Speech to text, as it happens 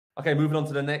Okay, moving on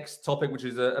to the next topic, which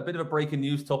is a bit of a breaking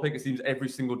news topic. It seems every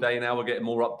single day now we're getting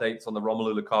more updates on the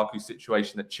Romelu Lukaku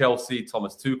situation at Chelsea.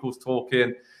 Thomas Tuchel's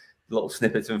talking, little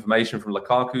snippets of information from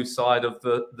Lukaku's side of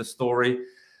the story.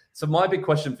 So my big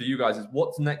question for you guys is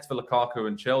what's next for Lukaku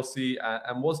and Chelsea?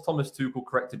 And was Thomas Tuchel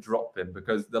correct to drop him?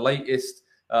 Because the latest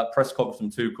press conference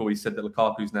from Tuchel, he said that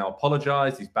Lukaku's now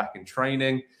apologized. He's back in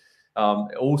training.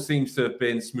 It all seems to have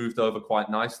been smoothed over quite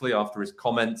nicely after his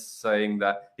comments saying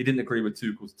that he didn't agree with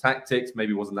Tuchel's tactics,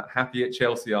 maybe wasn't that happy at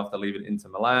Chelsea after leaving Inter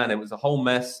Milan. It was a whole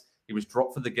mess. He was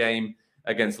dropped for the game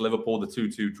against Liverpool, the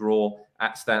 2-2 draw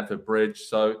at Stamford Bridge.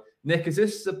 So, Nick, is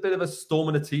this a bit of a storm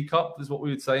in a teacup, is what we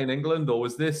would say in England, or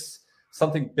was this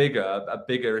something bigger, a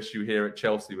bigger issue here at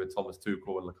Chelsea with Thomas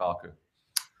Tuchel and Lukaku?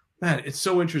 Man, it's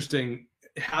so interesting.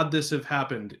 Had this have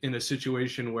happened in a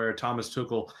situation where Thomas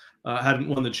Tuchel hadn't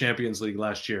won the Champions League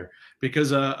last year,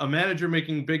 because a manager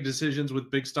making big decisions with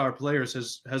big star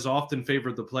players has often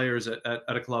favored the players at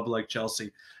a club like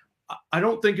Chelsea. I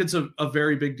don't think it's a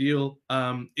very big deal.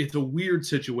 It's a weird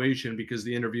situation because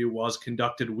the interview was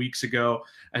conducted weeks ago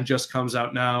and just comes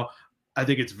out now. I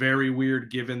think it's very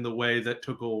weird given the way that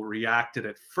Tuchel reacted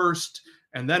at first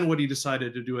and then what he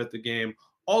decided to do at the game.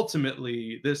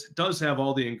 Ultimately, this does have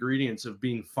all the ingredients of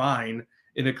being fine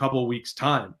in a couple of weeks'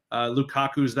 time.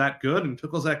 Lukaku's that good and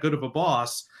Tuchel's that good of a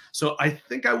boss. So I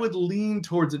think I would lean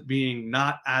towards it being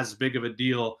not as big of a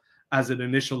deal as it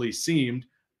initially seemed,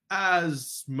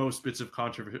 as most bits of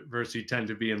controversy tend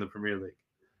to be in the Premier League.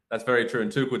 That's very true.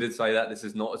 And Tuchel did say that this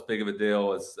is not as big of a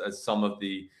deal as some of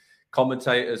the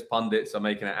commentators, pundits are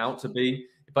making it out to be.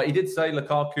 But he did say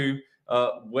Lukaku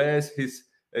wears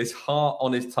his heart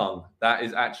on his tongue. That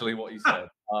is actually what he said.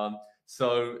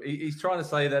 So he's trying to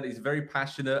say that he's very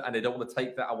passionate and they don't want to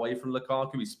take that away from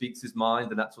Lukaku. He speaks his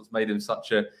mind, and that's what's made him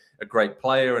such a great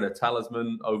player and a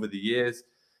talisman over the years.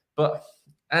 But,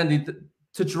 Andy,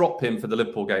 to drop him for the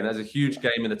Liverpool game, that's a huge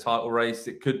game in a title race.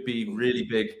 It could be really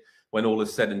big when all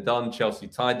is said and done. Chelsea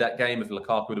tied that game. If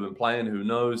Lukaku would have been playing, who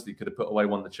knows? He could have put away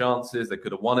one of the chances. They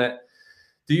could have won it.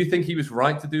 Do you think he was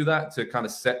right to do that, to kind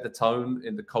of set the tone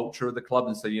in the culture of the club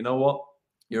and say, you know what?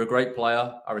 You're a great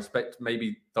player. I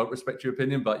don't respect your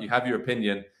opinion, but you have your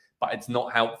opinion. But it's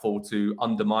not helpful to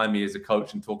undermine me as a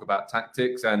coach and talk about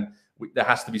tactics. And there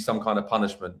has to be some kind of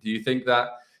punishment. Do you think that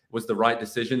was the right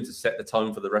decision to set the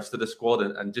tone for the rest of the squad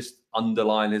and just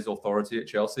underline his authority at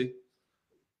Chelsea?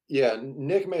 Yeah,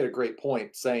 Nick made a great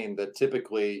point saying that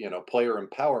typically, player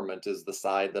empowerment is the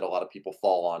side that a lot of people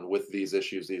fall on with these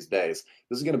issues these days.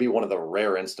 This is going to be one of the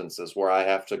rare instances where I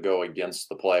have to go against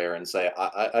the player and say,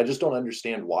 I just don't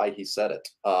understand why he said it.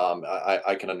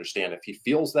 I can understand if he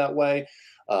feels that way.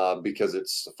 Because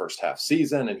it's the first half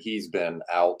season and he's been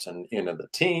out and into the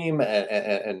team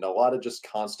and a lot of just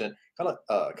constant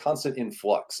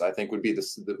influx, I think would be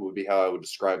how I would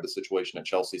describe the situation at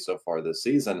Chelsea so far this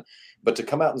season. But to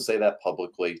come out and say that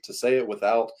publicly, to say it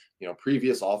without,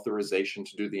 previous authorization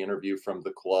to do the interview from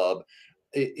the club,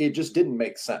 it just didn't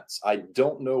make sense. I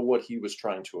don't know what he was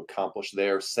trying to accomplish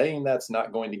there. Saying that's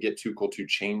not going to get Tuchel to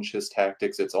change his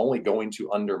tactics. It's only going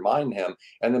to undermine him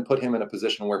and then put him in a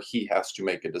position where he has to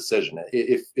make a decision.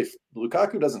 If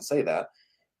Lukaku doesn't say that,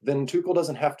 then Tuchel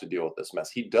doesn't have to deal with this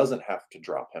mess. He doesn't have to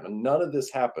drop him. And none of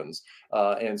this happens.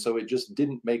 And so it just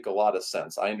didn't make a lot of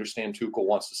sense. I understand Tuchel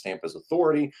wants to stamp his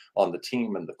authority on the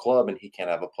team and the club, and he can't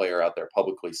have a player out there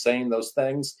publicly saying those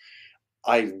things.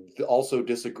 I also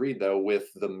disagreed, though,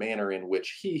 with the manner in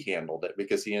which he handled it,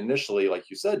 because he initially,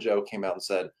 like you said, Joe, came out and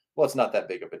said, well, it's not that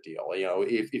big of a deal.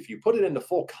 If you put it into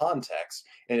full context,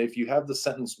 and if you have the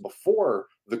sentence before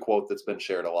the quote that's been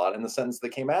shared a lot and the sentence that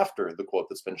came after the quote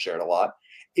that's been shared a lot,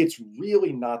 it's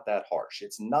really not that harsh.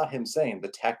 It's not him saying the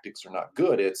tactics are not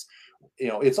good.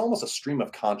 It's almost a stream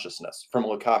of consciousness from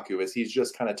Lukaku as he's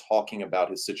just kind of talking about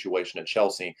his situation at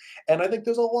Chelsea. And I think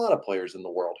there's a lot of players in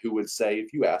the world who would say,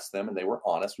 if you ask them and they were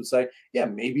honest, would say, yeah,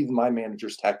 maybe my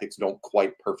manager's tactics don't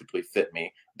quite perfectly fit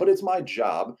me, but it's my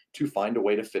job to find a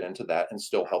way to fit into that and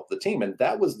still help the team. And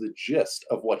that was the gist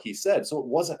of what he said. So it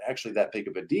wasn't actually that big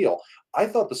of a deal. I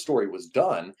thought the story was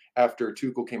done after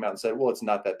Tuchel came out and said, well, it's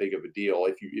not that big of a deal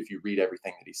if you read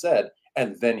everything that he said,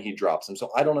 and then he drops him.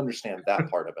 So I don't understand that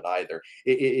part of it either.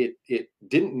 It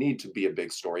didn't need to be a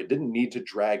big story. It didn't need to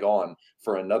drag on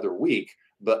for another week,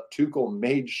 but Tuchel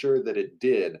made sure that it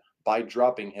did by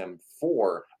dropping him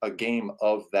for a game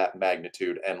of that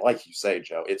magnitude. And like you say,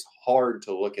 Joe, it's hard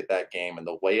to look at that game and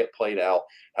the way it played out,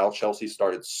 how Chelsea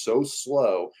started so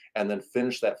slow and then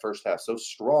finished that first half so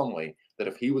strongly that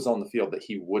if he was on the field, that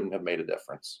he wouldn't have made a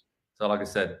difference. So like I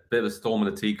said, bit of a storm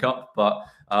in a teacup. But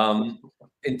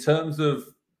in terms of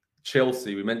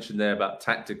Chelsea, we mentioned there about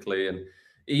tactically, and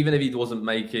even if he wasn't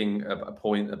making a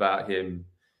point about him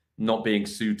not being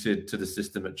suited to the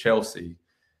system at Chelsea,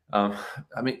 I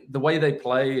mean, the way they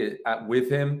play with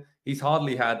him, he's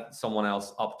hardly had someone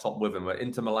else up top with him. At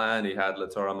Inter Milan, he had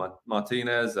Lautaro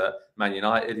Martinez. At Man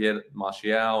United, he had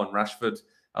Martial and Rashford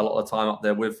a lot of the time up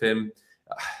there with him.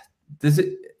 Does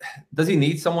he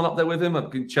need someone up there with him?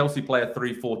 Can Chelsea play a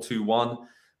 3-4-2-1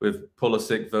 with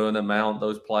Pulisic, Werner, Mount,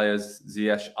 those players,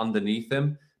 Ziyech underneath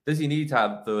him? Does he need to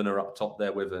have Werner up top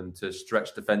there with him to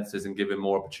stretch defenses and give him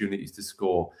more opportunities to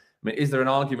score? I mean, is there an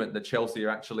argument that Chelsea are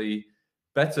actually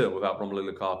better without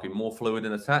Romelu Lukaku, more fluid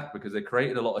in attack, because they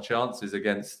created a lot of chances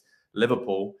against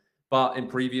Liverpool, but in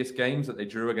previous games that they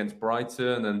drew against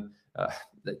Brighton, and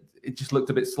it just looked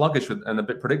a bit sluggish and a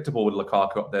bit predictable with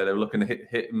Lukaku up there. They were looking to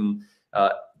hit him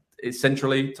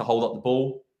centrally to hold up the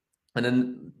ball, and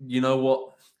then you know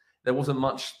what? There wasn't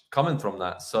much coming from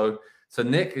that. So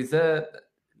Nick,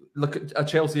 are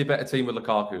Chelsea a better team with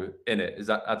Lukaku in it?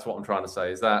 That's what I'm trying to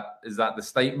say? Is that the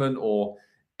statement, or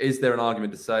is there an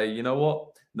argument to say, you know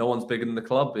what, no one's bigger than the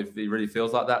club? If he really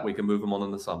feels like that, we can move him on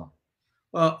in the summer.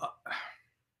 Well,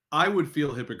 I would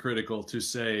feel hypocritical to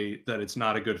say that it's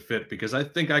not a good fit, because I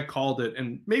think I called it,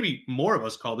 and maybe more of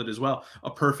us called it as well,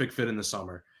 a perfect fit in the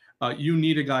summer. You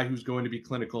need a guy who's going to be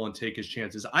clinical and take his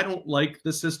chances. I don't like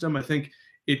the system. I think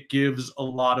it gives a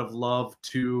lot of love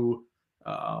to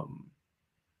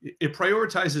it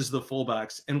prioritizes the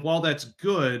fullbacks. And while that's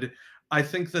good, I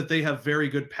think that they have very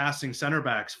good passing center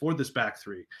backs for this back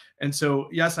three. And so,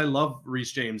 yes, I love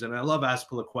Reece James and I love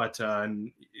Azpilicueta,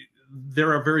 and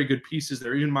there are very good pieces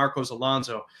there, even Marcos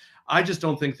Alonso. I just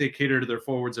don't think they cater to their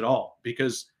forwards at all,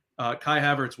 because Kai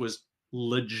Havertz was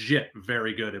legit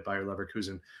very good at Bayer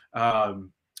Leverkusen.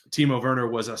 Timo Werner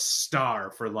was a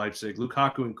star for Leipzig.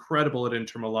 Lukaku, incredible at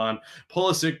Inter Milan.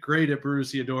 Pulisic, great at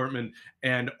Borussia Dortmund.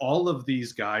 And all of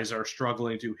these guys are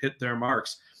struggling to hit their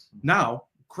marks. Now,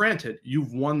 granted,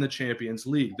 you've won the Champions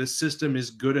League. This system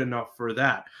is good enough for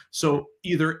that. So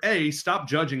either A, stop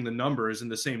judging the numbers in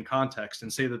the same context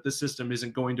and say that this system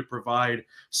isn't going to provide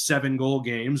 7-goal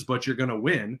games, but you're going to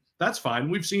win. That's fine.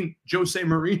 We've seen Jose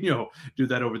Mourinho do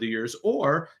that over the years.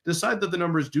 Or decide that the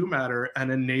numbers do matter and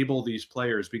enable these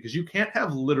players, because you can't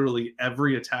have literally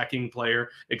every attacking player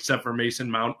except for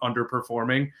Mason Mount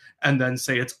underperforming and then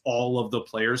say it's all of the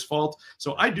players' fault.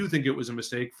 So I do think it was a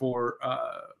mistake for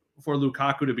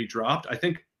Lukaku to be dropped. I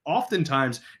think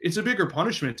oftentimes it's a bigger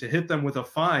punishment to hit them with a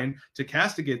fine, to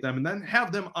castigate them, and then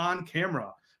have them on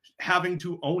camera having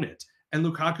to own it. And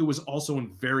Lukaku was also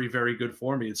in very, very good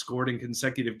form. He had scored in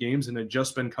consecutive games and had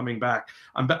just been coming back.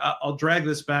 I'll drag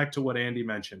this back to what Andy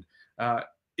mentioned.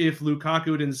 If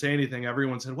Lukaku didn't say anything,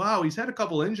 everyone said, wow, he's had a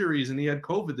couple injuries and he had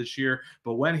COVID this year,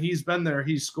 but when he's been there,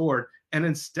 he's scored. And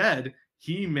instead,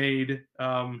 he made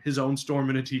his own storm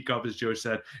in a teacup, as Joe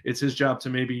said. It's his job to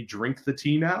maybe drink the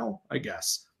tea now, I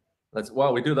guess.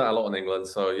 Well, we do that a lot in England,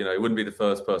 so he wouldn't be the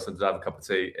first person to have a cup of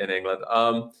tea in England.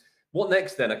 What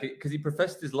next then? Because he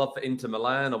professed his love for Inter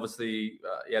Milan. Obviously,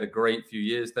 he had a great few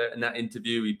years there. In that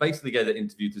interview, he basically gave the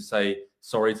interview to say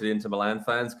sorry to the Inter Milan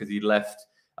fans because he left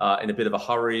in a bit of a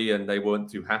hurry and they weren't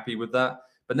too happy with that.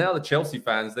 But now the Chelsea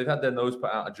fans, they've had their nose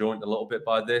put out of joint a little bit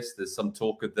by this. There's some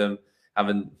talk of them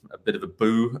having a bit of a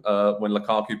boo when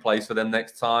Lukaku plays for them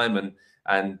next time,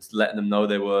 and letting them know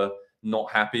they were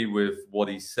not happy with what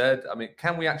he said. I mean,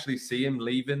 can we actually see him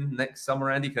leaving next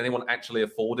summer, Andy? Can anyone actually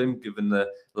afford him, given the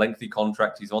lengthy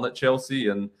contract he's on at Chelsea?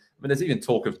 And I mean, there's even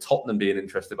talk of Tottenham being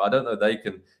interested, but I don't know they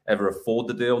can ever afford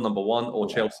the deal, number one, or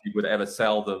Chelsea would ever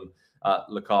sell them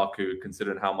Lukaku,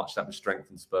 considering how much that would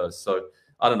strengthen Spurs. So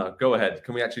I don't know. Go ahead.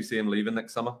 Can we actually see him leaving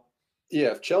next summer? Yeah,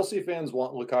 if Chelsea fans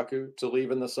want Lukaku to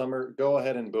leave in the summer, go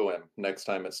ahead and boo him next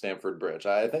time at Stamford Bridge.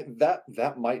 I think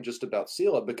that might just about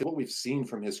seal it, because what we've seen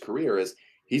from his career is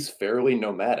he's fairly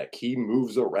nomadic. He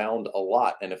moves around a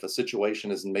lot. And if a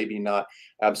situation is maybe not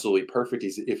absolutely perfect,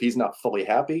 if he's not fully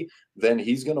happy, then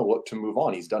he's going to look to move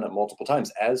on. He's done it multiple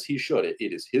times, as he should. It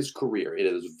is his career. It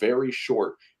is very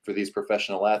short for these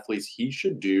professional athletes. He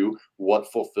should do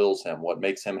what fulfills him, what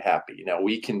makes him happy. Now,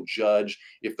 we can judge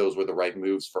if those were the right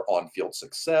moves for on-field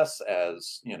success,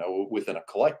 as within a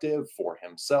collective, for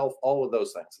himself, all of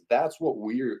those things. That's what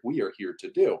we are here to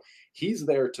do. He's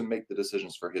there to make the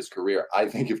decisions for his career. I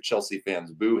think if Chelsea fans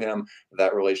boo him,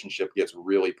 that relationship gets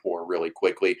really poor really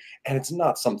quickly. And it's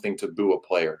not something to boo a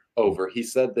player over. He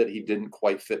said that he didn't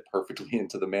quite fit perfectly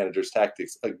into the manager's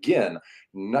tactics. Again,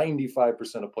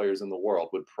 95% of players in the world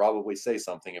would probably say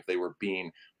something if they were being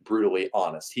brutally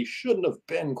honest. He shouldn't have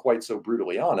been quite so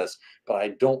brutally honest, but I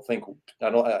don't,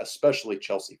 especially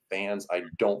Chelsea fans, I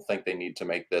don't think they need to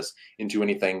make this into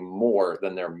anything more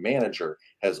than their manager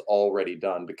has already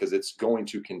done, because it's going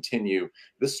to continue.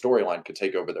 This storyline could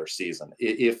take over their season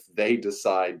if they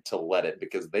decide to let it,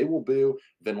 because they will boo.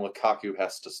 Then Lukaku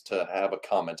has to have a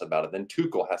comment about it. Then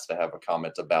Tuchel has to have a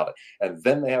comment about it. And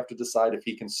then they have to decide if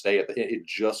he can stay it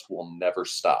just will never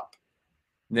stop.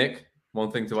 Nick,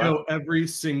 one thing to add? Every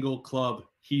single club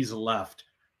he's left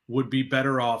would be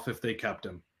better off if they kept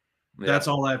him. Yeah. That's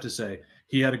all I have to say.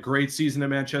 He had a great season at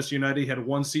Manchester United. He had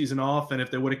 1 season off, and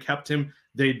if they would have kept him,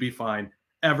 they'd be fine.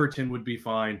 Everton would be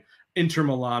fine. Inter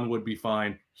Milan would be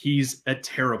fine. He's a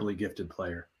terribly gifted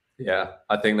player. Yeah,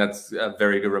 I think that's a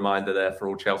very good reminder there for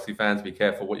all Chelsea fans. Be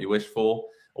careful what you wish for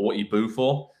or what you boo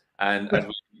for. And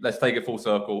let's take it full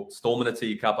circle. Storm in the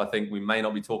teacup. I think we may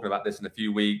not be talking about this in a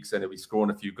few weeks, and he'll be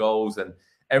scoring a few goals, and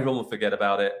everyone will forget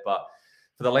about it. But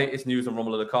for the latest news on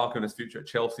Romelu Lukaku and his future at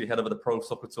Chelsea, head over to Pro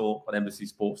Soccer Talk on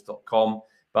NBCSports.com.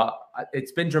 But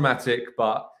it's been dramatic,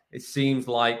 but it seems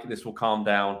like this will calm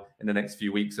down in the next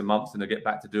few weeks and months, and he'll get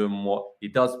back to doing what he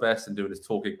does best and doing his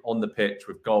talking on the pitch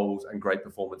with goals and great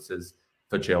performances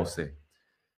for Chelsea.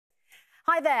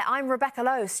 Hi there, I'm Rebecca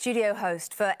Lowe, studio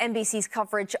host for NBC's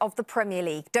coverage of the Premier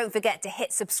League. Don't forget to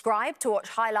hit subscribe to watch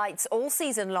highlights all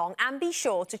season long, and be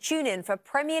sure to tune in for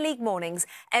Premier League mornings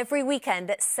every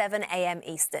weekend at 7 a.m.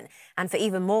 Eastern. And for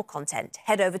even more content,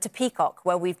 head over to Peacock,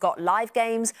 where we've got live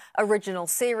games, original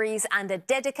series, and a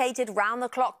dedicated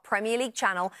round-the-clock Premier League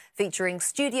channel featuring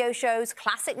studio shows,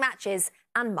 classic matches,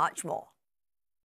 and much more.